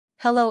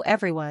Hello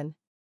everyone.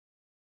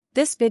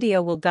 This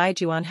video will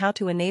guide you on how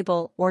to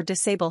enable or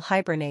disable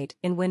Hibernate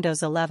in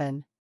Windows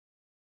 11.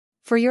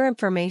 For your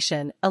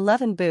information,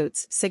 11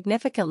 boots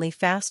significantly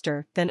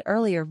faster than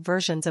earlier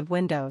versions of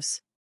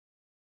Windows.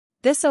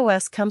 This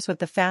OS comes with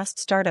the fast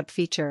startup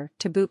feature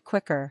to boot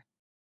quicker.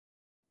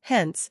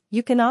 Hence,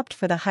 you can opt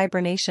for the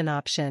hibernation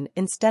option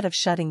instead of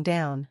shutting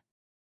down.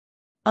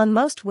 On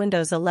most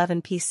Windows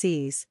 11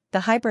 PCs,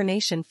 the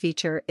hibernation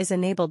feature is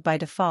enabled by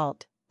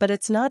default, but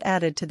it's not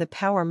added to the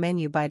power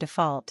menu by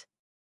default.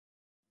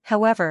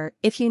 However,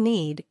 if you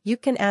need, you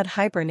can add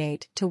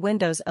Hibernate to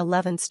Windows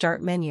 11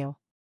 Start menu.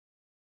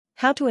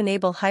 How to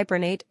enable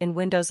Hibernate in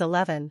Windows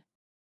 11?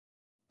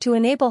 To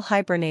enable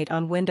Hibernate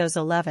on Windows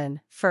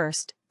 11,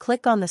 first,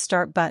 click on the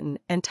Start button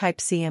and type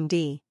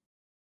CMD.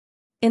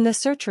 In the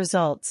search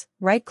results,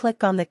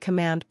 right-click on the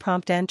command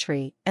prompt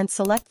entry and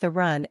select the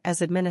Run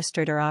as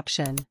Administrator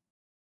option.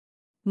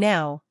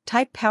 Now,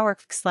 type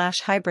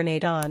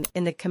Powercfg/hibernate on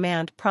in the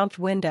command prompt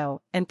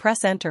window and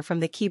press Enter from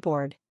the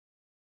keyboard.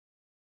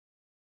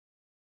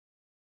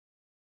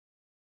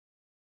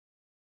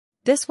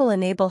 This will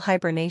enable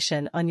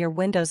hibernation on your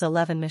Windows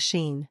 11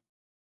 machine.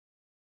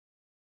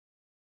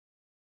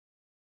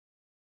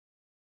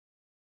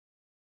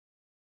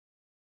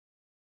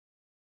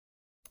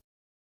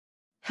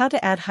 How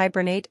to add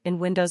Hibernate in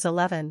Windows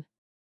 11?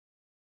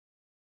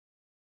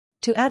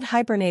 To add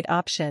Hibernate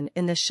option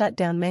in the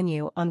shutdown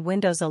menu on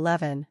Windows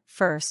 11,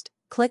 first,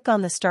 click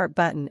on the Start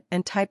button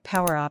and type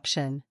Power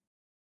option.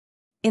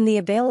 In the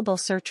available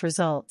search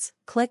results,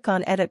 click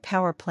on Edit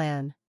Power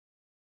Plan.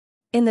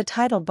 In the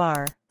title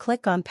bar,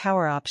 click on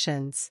Power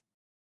Options.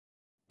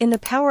 In the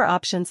Power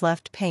Options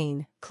left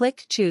pane,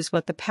 click Choose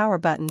what the power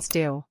buttons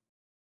do.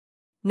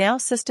 Now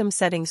System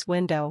Settings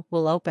window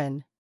will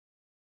open.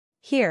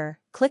 Here,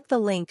 click the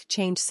link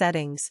Change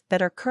Settings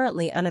that are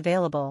currently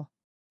unavailable.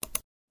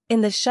 In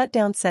the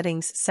Shutdown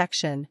Settings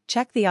section,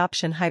 check the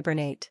option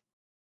Hibernate.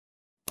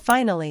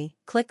 Finally,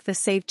 click the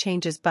Save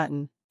Changes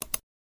button.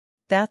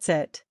 That's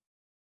it.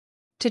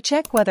 To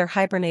check whether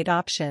Hibernate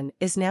option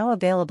is now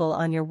available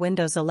on your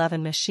Windows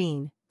 11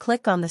 machine,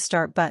 click on the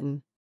Start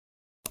button.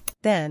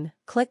 Then,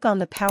 click on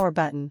the Power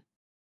button.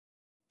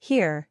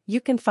 Here,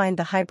 you can find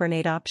the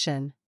Hibernate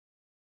option.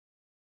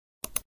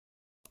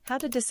 How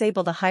to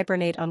disable the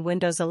Hibernate on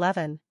Windows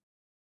 11?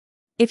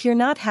 If you're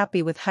not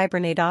happy with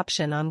Hibernate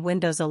option on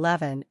Windows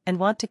 11 and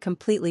want to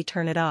completely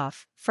turn it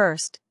off,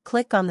 first,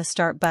 click on the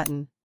Start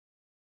button.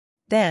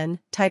 Then,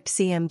 type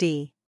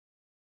CMD.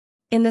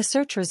 In the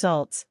search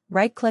results,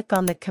 right-click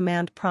on the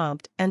command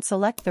prompt and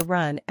select the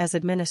Run as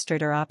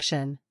Administrator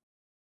option.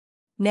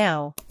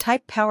 Now,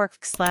 type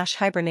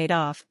Powercfg/hibernate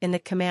off in the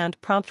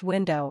command prompt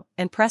window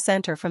and press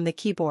Enter from the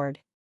keyboard.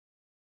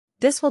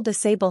 This will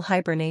disable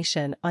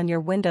hibernation on your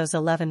Windows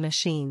 11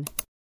 machine.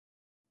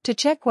 To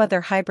check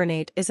whether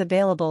Hibernate is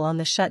available on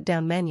the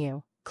shutdown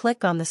menu,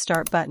 click on the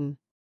Start button.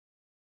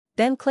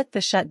 Then click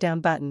the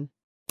Shutdown button.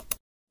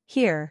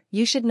 Here,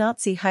 you should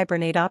not see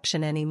Hibernate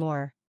option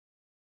anymore.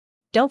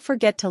 Don't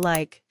forget to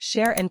like,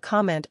 share and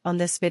comment on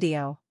this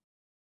video.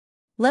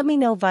 Let me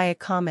know via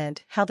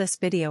comment how this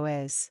video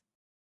is.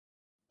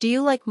 Do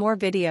you like more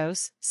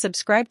videos?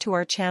 Subscribe to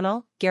our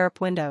channel,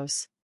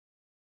 GearUpWindows.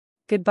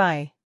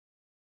 Goodbye.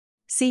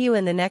 See you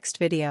in the next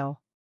video.